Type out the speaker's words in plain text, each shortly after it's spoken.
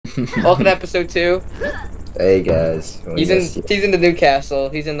Welcome to episode 2. Hey guys. He's in the new castle.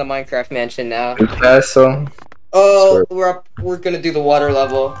 He's in the Minecraft mansion now. New castle. Oh, we're gonna do the water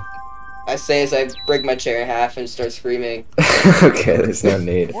level. I say as I break my chair in half and start screaming. Okay, there's no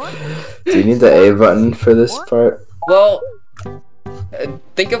need. Do you need the A button for this part? Well,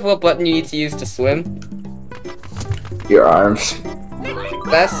 think of what button you need to use to swim. Your arms.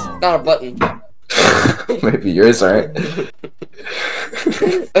 That's not a button. Maybe yours aren't.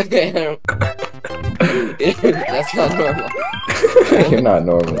 Okay, I don't... That's not normal. You're not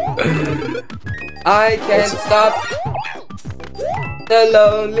normal. I can't stop the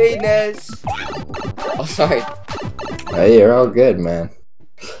loneliness. Oh, sorry. Hey, you're all good, man.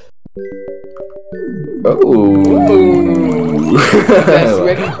 Oh. That's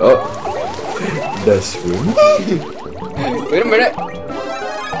swim. Oh. The swim. Wait a minute.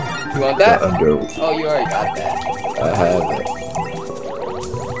 You want that? Under. Oh, you already got that. I have it.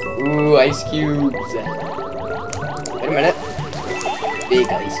 Ooh, ice cubes. Wait a minute. Big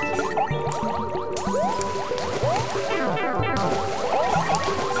ice cube.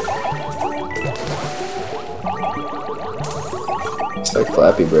 It's like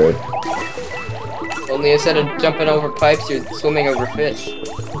Flappy Bird. Only instead of jumping over pipes, you're swimming over fish.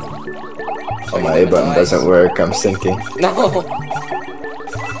 Oh, my A button doesn't work. I'm sinking. No.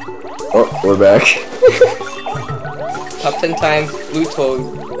 Oh, we're back. Top 10 times Blue Toad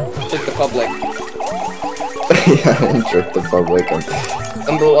tricked the public. Yeah, I didn't trick the public.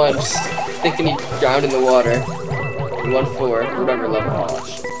 Number 1, thinking he drowned in the water. 1-4, whatever level. Oh,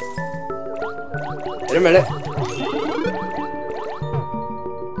 shit. Wait a minute.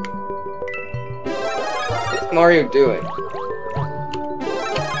 What's Mario doing?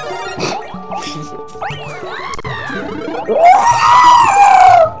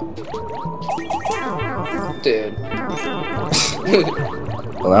 Dude.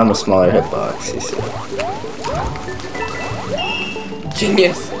 Well, I'm a smaller hitbox, you see.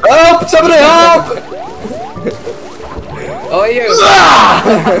 Genius. Help! Somebody help! Oh, you!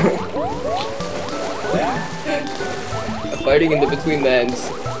 Fighting in the between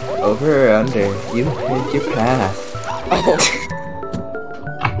lands. Over or under? You pick your path. Oh.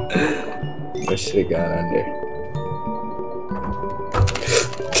 I should have gone under.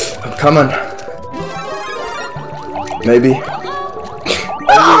 I'm coming. Maybe.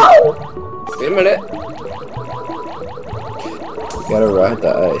 Wait a minute. You gotta ride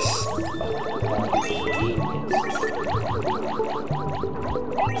the ice.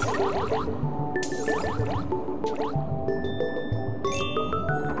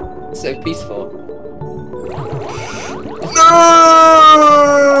 So peaceful. No!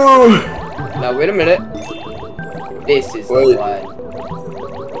 Now wait a minute. This is the one.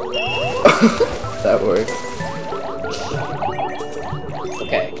 That worked.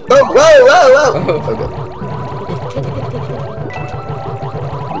 Okay. Oh, whoa, whoa, whoa!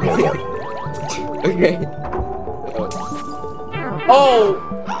 Okay. Okay. Oh!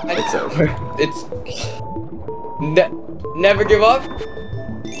 It's over. It's... never give up?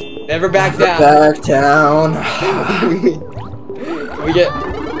 Never back down. Back down. We get...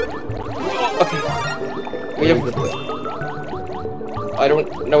 Okay. We have... I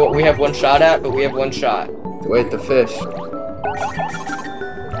don't know what we have one shot at, but we have one shot. Wait, the fish.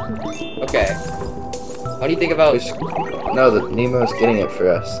 Okay. What do you think about... Fish. No, the Nemo's getting it for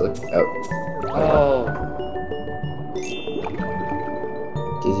us. Look out. Oh.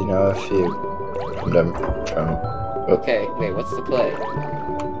 Did you know if you come down from... Oh. Okay, wait, what's the play?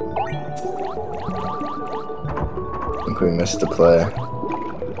 I think we missed the play.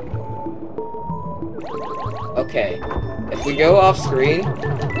 Okay. If we go off screen,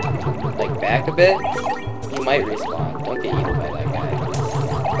 like back a bit, you might respawn. Don't get eaten by that guy.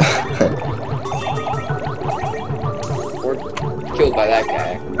 Or killed by that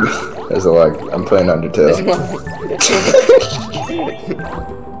guy. There's a lag. I'm playing Undertale.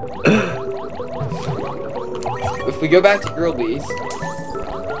 If we go back to Grillby's,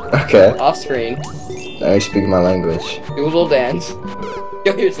 Okay. off screen, Now you speak my language. do a little dance,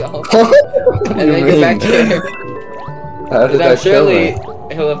 kill yourself, And and then get back to here. How did Now that kill surely me?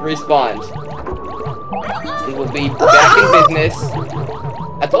 he'll have respawned. And we'll be back in business.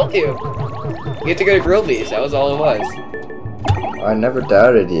 I told you. You have to go to Grillby's. That was all it was. I never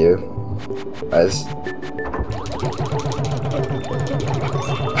doubted you. I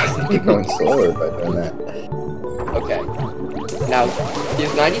think you're going slower by doing that. Okay. Now, he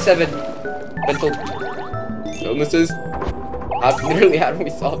has 97 mental illnesses. Literally, how do we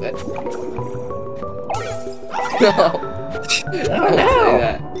solve it? No. Don't say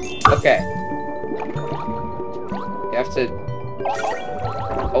that. Okay. You have to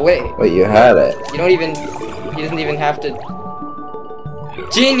Oh wait. Wait, you had it. You don't even. He doesn't even have to.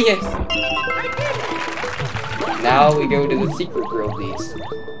 Genius! Now we go to the secret grilled.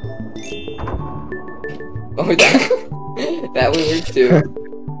 Oh, that would work too.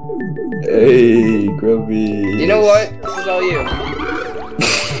 Hey, Grubby. You know what? This is all you.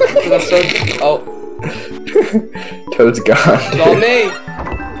 Oh. Toad's gone. It's all me!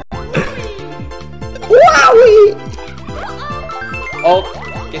 Wowie! Oh,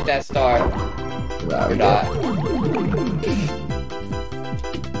 get that star. Wow, Or not.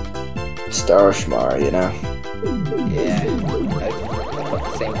 Star Schmar, you know? Yeah. I put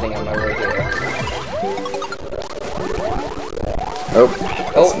the same thing on my way here. Oh,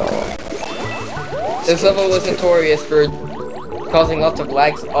 that's not one. This level was notorious for causing lots of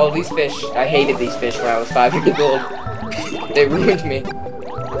lags. Oh, these fish. I hated these fish when I was 5 years old. They ruined me.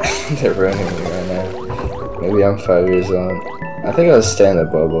 They're ruining me right now. Maybe I'm 5 years old. I think I'll stay in the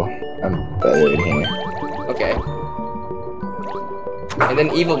bubble. I'm better in here. Okay. And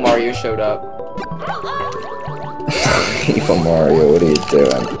then Evil Mario showed up. Evil Mario, what are you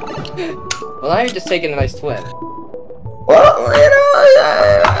doing? Well, now you're just taking a nice swim. Well, you know,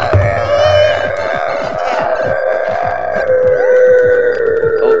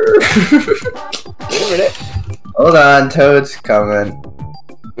 Wait a minute. hold on, Toad's coming.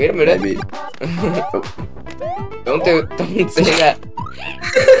 Wait a minute. Maybe. Don't say that.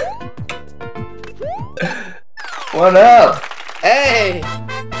 One up. Hey!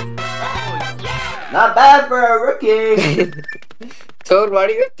 Not bad for a rookie. Toad, why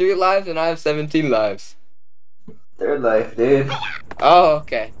do you have 3 lives and I have 17 lives? Third life, dude. Oh,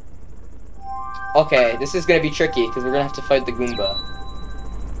 okay. Okay, this is gonna be tricky because we're gonna have to fight the Goomba.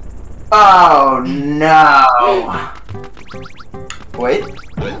 Oh no! Wait.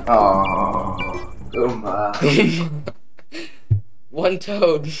 Oh, Goomba. One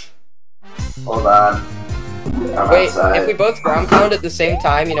Toad. Hold on. I'm Wait, outside. if we both ground pound at the same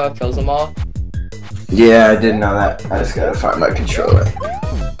time, you know it kills them all. Yeah, I didn't know that. I just gotta find my controller.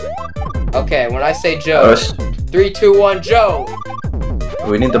 Okay, when I say Joe, 3, 2, 1, Joe.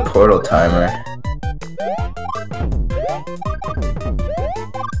 We need the portal timer.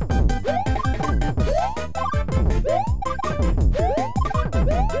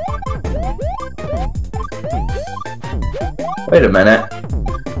 Wait a minute.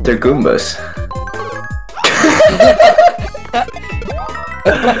 They're Goombas.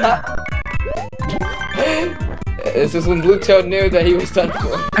 This is when Blue Toad knew that he was done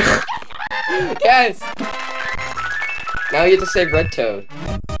for. Yes! Now you have to save Red Toad.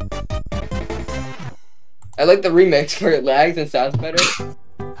 I like the remix where it lags and sounds better.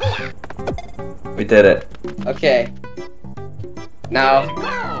 We did it. Okay.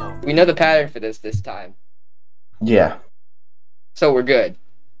 Now, we know the pattern for this time. Yeah. So we're good.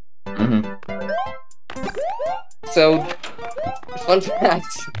 So, fun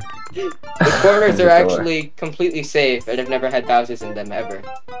fact. The corners are actually completely safe and have never had Bowsers in them ever.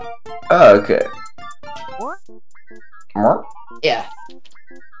 Oh, okay. What? Yeah.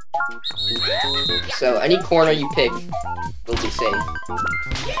 So any corner you pick will be safe.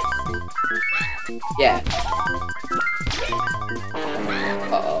 Yeah.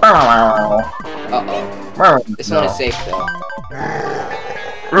 Uh-oh. Uh-oh. This one is safe though.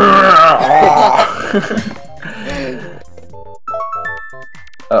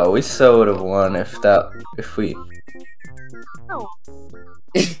 Oh, we so would have won if we.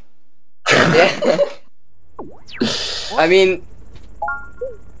 Yeah. I mean,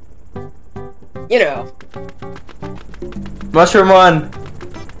 you know. Mushroom one.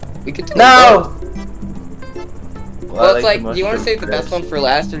 We could. No. Well, it's like, do you want to save the best one for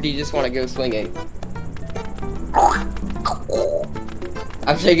last, or do you just want to go swinging?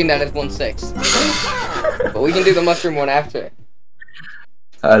 I'm taking that as 1-6. But we can do the mushroom one after.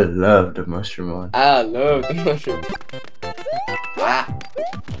 I love the mushroom one. I love the mushroom. Ah.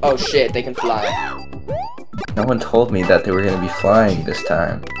 Oh shit, they can fly. No one told me that they were gonna be flying this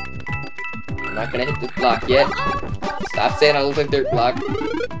time. I'm not gonna hit this block yet. Stop saying I look like dirt block.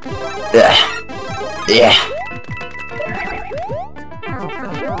 Yeah. Yeah.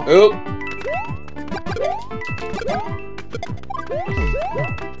 Oh.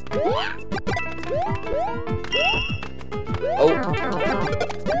 Oh.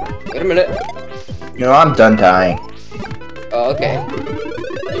 Wait a minute. You know, I'm done dying. Oh, okay.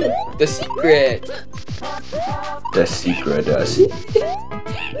 The secret. The secret does.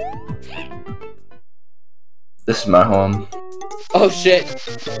 This is my home. Oh shit.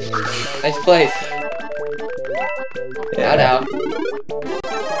 Nice place. Yeah. Now.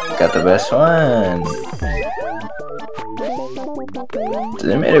 Got the best one.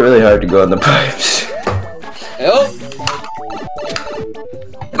 They made it really hard to go on the pipes. Help!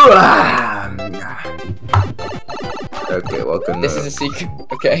 Okay, welcome. This is a secret.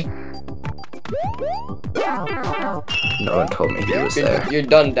 Okay. No one told me he was there. You're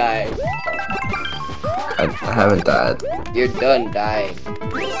done dying. I haven't died. You're done dying.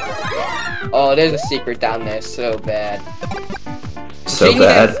 Oh, there's a secret down there. So bad. So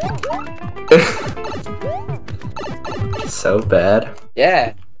bad. So bad.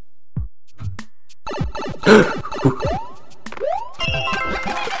 Yeah.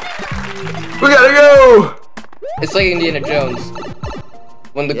 We gotta go! It's like Indiana Jones.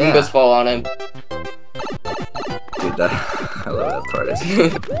 When the Yeah. Goombas fall on him. Dude, I love that part.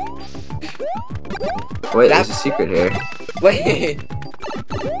 Wait, there's a secret here. Wait.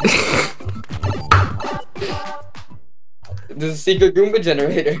 There's a secret Goomba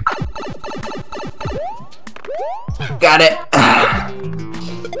generator. Got it!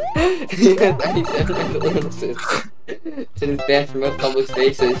 Yes, I said mental illnesses. It is banned from most public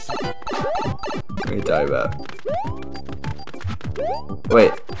spaces. What are you talking about?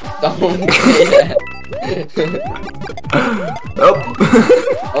 Wait. Don't say that. Oh!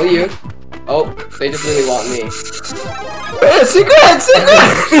 Oh, you? Oh, they just really want me. Wait, secret!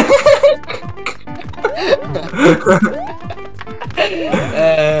 Secret!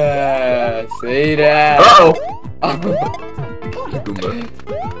 Say that. Uh-oh!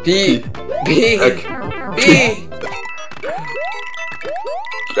 P. P. Okay. P.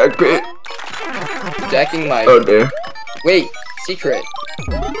 Jackpot. Jacking my. Oh dear. Wait, secret.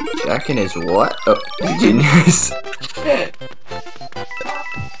 Jacking is what? Oh, genius.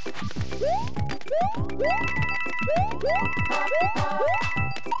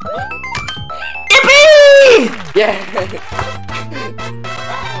 Yippee! Yeah.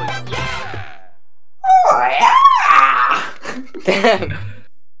 Oh yeah! Damn.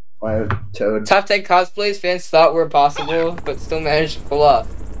 My toad. Top 10 cosplays fans thought were possible, but still managed to pull off.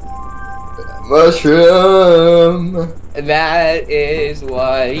 Mushroom. That is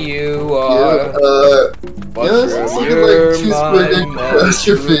what you are. Yes, it's looking like cheeseburger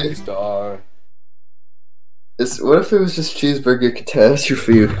catastrophe. Star. What if it was just cheeseburger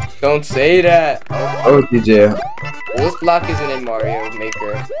catastrophe? Don't say that. Oh, DJ. This block isn't in Mario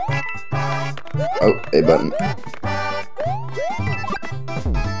Maker. Oh, A button.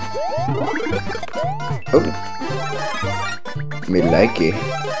 Oh. Me like it.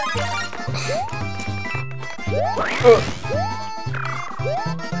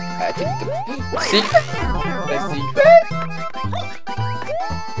 I think the secret. The secret.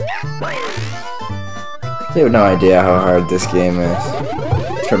 You have no idea how hard this game is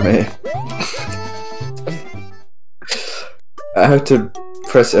for me. I have to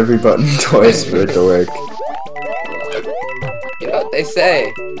press every button twice for it to work. You know what they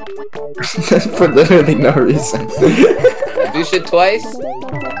say. For literally no reason. Do shit twice.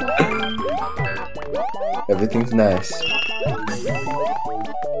 Everything's nice.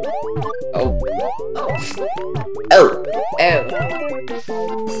 Oh. Oh! Oh.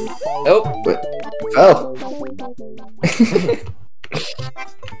 Nope. Wait. Oh!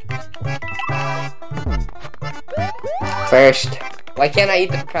 First. Why can't I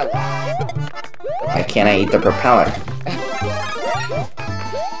eat the propeller? Why can't I eat the propeller?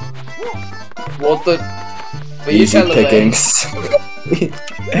 What the? But Easy you tell away. pickings.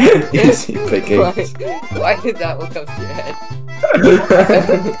 Easy pickings. Why did that look up to your head?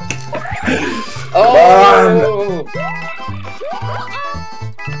 Oh!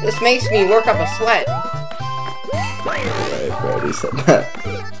 This makes me work up a sweat. I've already said that.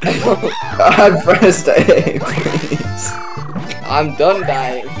 I pressed A, please. I'm done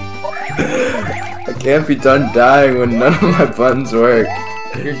dying. I can't be done dying when none of my buttons work.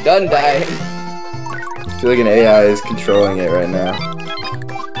 You're done dying. I feel like an AI is controlling it right now.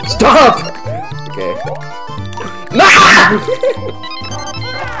 Stop! Okay. No!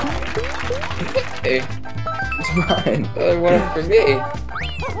 Hey, It's mine. another one for me.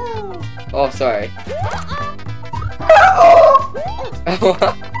 Oh, sorry.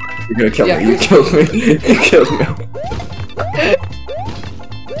 You're gonna kill Yeah. me. You killed me. You killed me.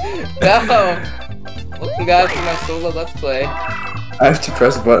 No! Welcome guys to my solo let's play. I have to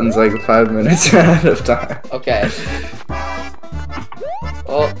press buttons like 5 minutes ahead of time. Okay.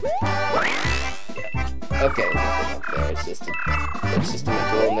 Oh. Okay, there's nothing up there. It's just a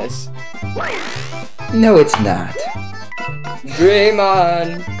mental illness. No, it's not. Dream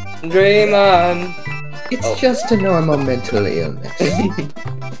on! Dream on! It's Oh. just a normal mental illness.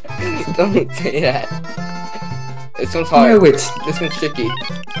 Don't say that. This one's hard. No, it's This one's tricky.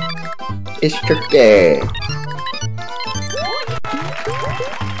 tricky.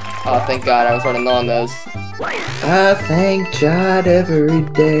 Oh, thank God, I was running low on those. I thank God every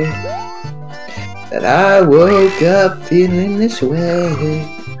day that I woke up feeling this way.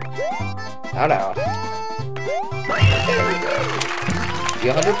 Oh no. There we go. The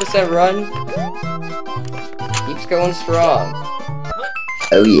 100% run keeps going strong.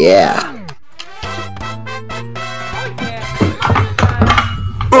 Oh yeah.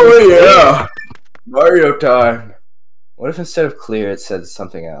 Oh yeah. Mario time. What if instead of clear it said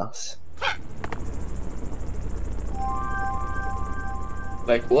something else?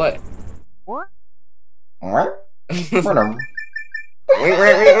 Like what? What? That's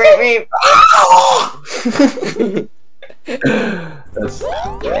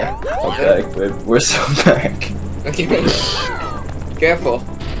yeah. Okay, we're so back. Okay. Careful.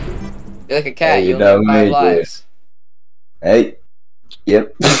 You're like a cat. Hey, You only have 5 me, lives. Hey.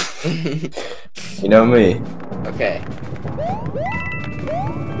 Yep. You know me. Okay.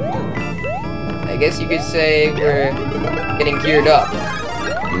 I guess you could say we're getting geared up.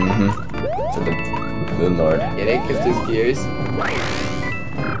 Mm-hmm. For the Moon Lord. Get it? Because there's gears.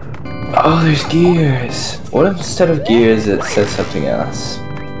 Oh, there's gears. What if instead of gears it says something else?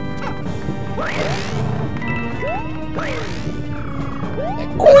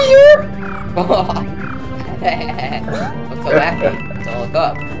 Queer! What's so laughing? It's all look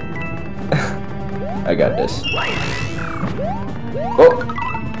up. I got this. Oh!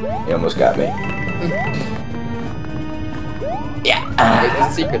 You almost got me. Yeah!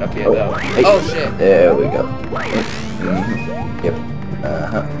 There's a secret up here, though. Hey. Oh, shit. There we go. Mm-hmm. Yep.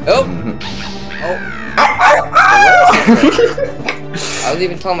 Uh-huh. Oh! Mm-hmm. Oh. I was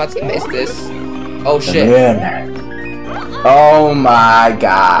even telling my teammates this. Oh, shit. Man. Oh my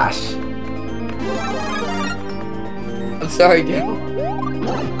gosh. I'm sorry, Gil.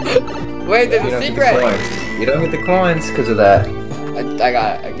 Wait, there's a secret! You don't get the coins because of that. I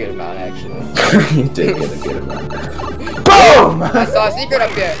got a good amount, actually. You did get a good amount. Boom! I saw a secret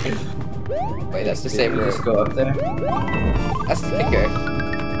up here! Wait, that's the same room. Just go up there. That's the kicker.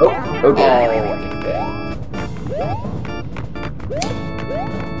 Oh, okay. Oh,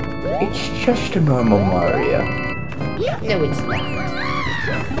 It's just a normal Mario. no, it's not.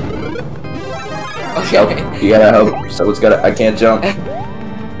 Okay. Okay. You gotta help. Someone's gotta. I can't jump.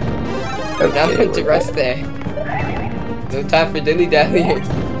 Now I'm going to rest there. No time for dilly dally.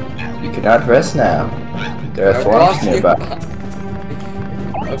 You cannot rest now. There are thwomps nearby.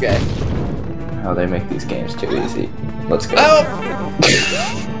 Okay. Oh, they make these games too easy. Let's go. Oh!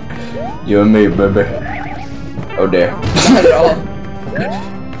 You and me, baby. Oh dear. Not at all.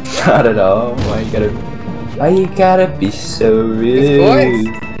 Not at all. Why you gotta be so rude?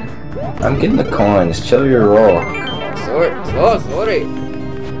 I'm getting the coins. Chill your roll. Sorry.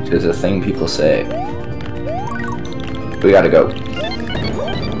 There's a thing people say. We gotta go.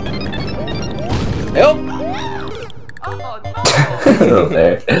 Help! Oh,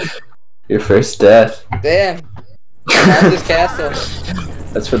 there. Your first death. Damn. Not this castle.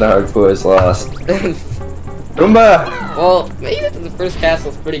 That's for the hardcores lost. Goomba! Well, maybe the first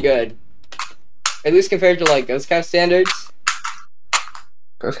castle's pretty good. At least compared to like Ghost Cow standards.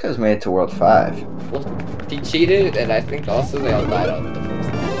 Ghost Cow's made it to World 5. Well, he cheated, and I think also they all died on the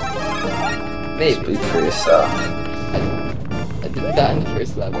first level. Maybe. Speak for yourself. I didn't die on the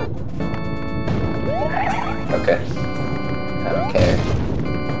first level. Okay. I don't care.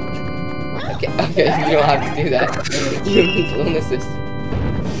 Okay, you don't have to do that. You mental illnesses.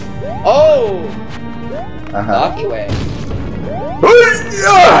 Oh! Rocky way.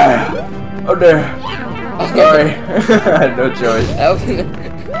 Oh dear. Sorry. I had no choice.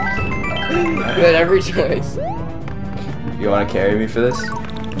 You had every choice. You want to carry me for this?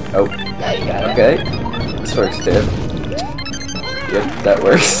 Oh. Now you got it. Okay. This works too. Yep, that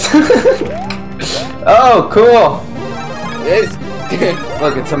works. Oh, cool! It is.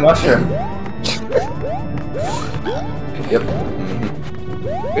 Look, it's a mushroom. Yep.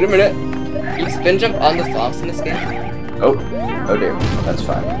 Wait a minute. Can you spin jump on the thwomps in this game? Oh. Oh dear. That's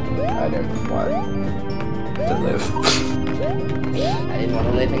fine. I didn't want to live. I didn't want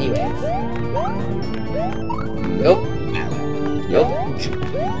to live anyways. Nope. Yep.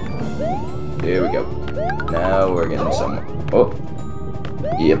 Here we go. Now we're getting somewhere. Oh.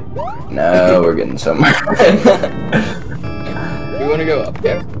 Yep. Now we're getting somewhere. We want to go up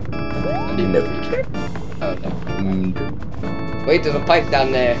there. Nope. Oh no. Wait, there's a pipe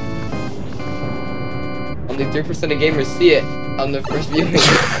down there. Only 3% of gamers see it on the first viewing.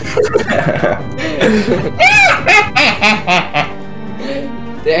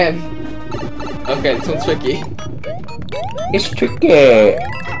 Damn. Okay, this one's tricky. It's tricky.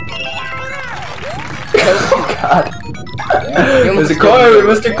 Oh god. There's a coin! We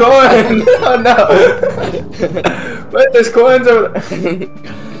missed a coin! Oh no! Wait, there's coins over there!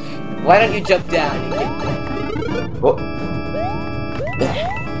 Why don't you jump down? Oh.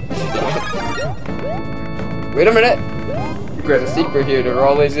 Wait a minute! There's a secret here, there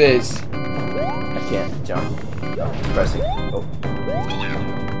always is. I can't jump. No, pressing. Oh.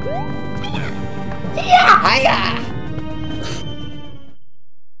 Hiya!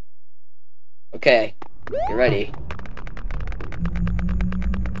 Okay, you ready?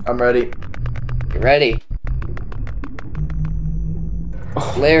 I'm ready. You ready?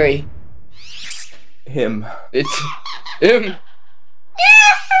 Oh. Larry. Him. It's him.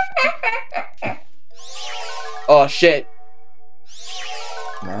 Oh shit.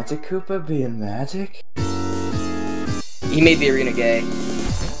 Magic Koopa being magic? He made the arena gay.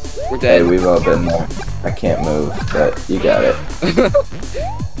 We're Hey, dead. we've all been there. I can't move, but you got it.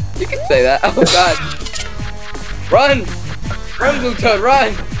 You can say that. Oh god. Run! Run, Blue Toad,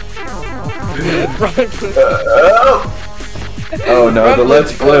 run! Run, Blue Toad. Oh no, Run, the Blue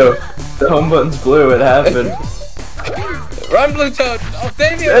lift's blue. The home button's blue, it happened. Run, Blue Toad! I'll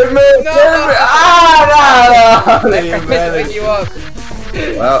save you! Save me! No! Save me! Ah, no! I promise to pick you up.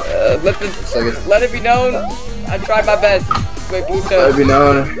 Well, Let it be known. I tried my best. Wait, Blue let Toad. it be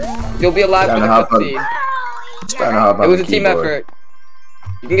known. You'll be alive for the Starting to hop on- cutscene. Starting to hop on It was the a team keyboard. effort.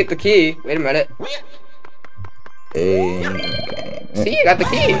 You can get the key. Wait a minute. Hey. See, you got the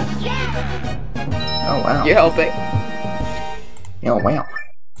key. Oh wow. You're helping. Oh wow.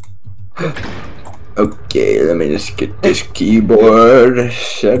 Okay, let me just get this keyboard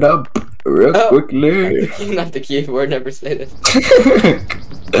set up real quickly. Not the keyboard. Never say this.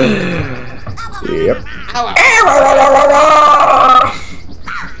 Yep.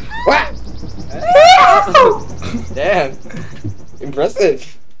 What? Damn.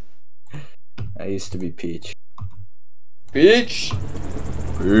 Impressive. I used to be Peach. Peach.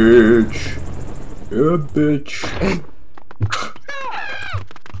 Peach. Yeah, bitch.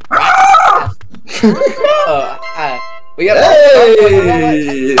 We got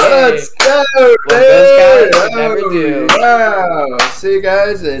Hey! Let's go, Well, dude! those guys never do. Wow! See you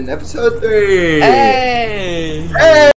guys in episode 3! Hey! Hey!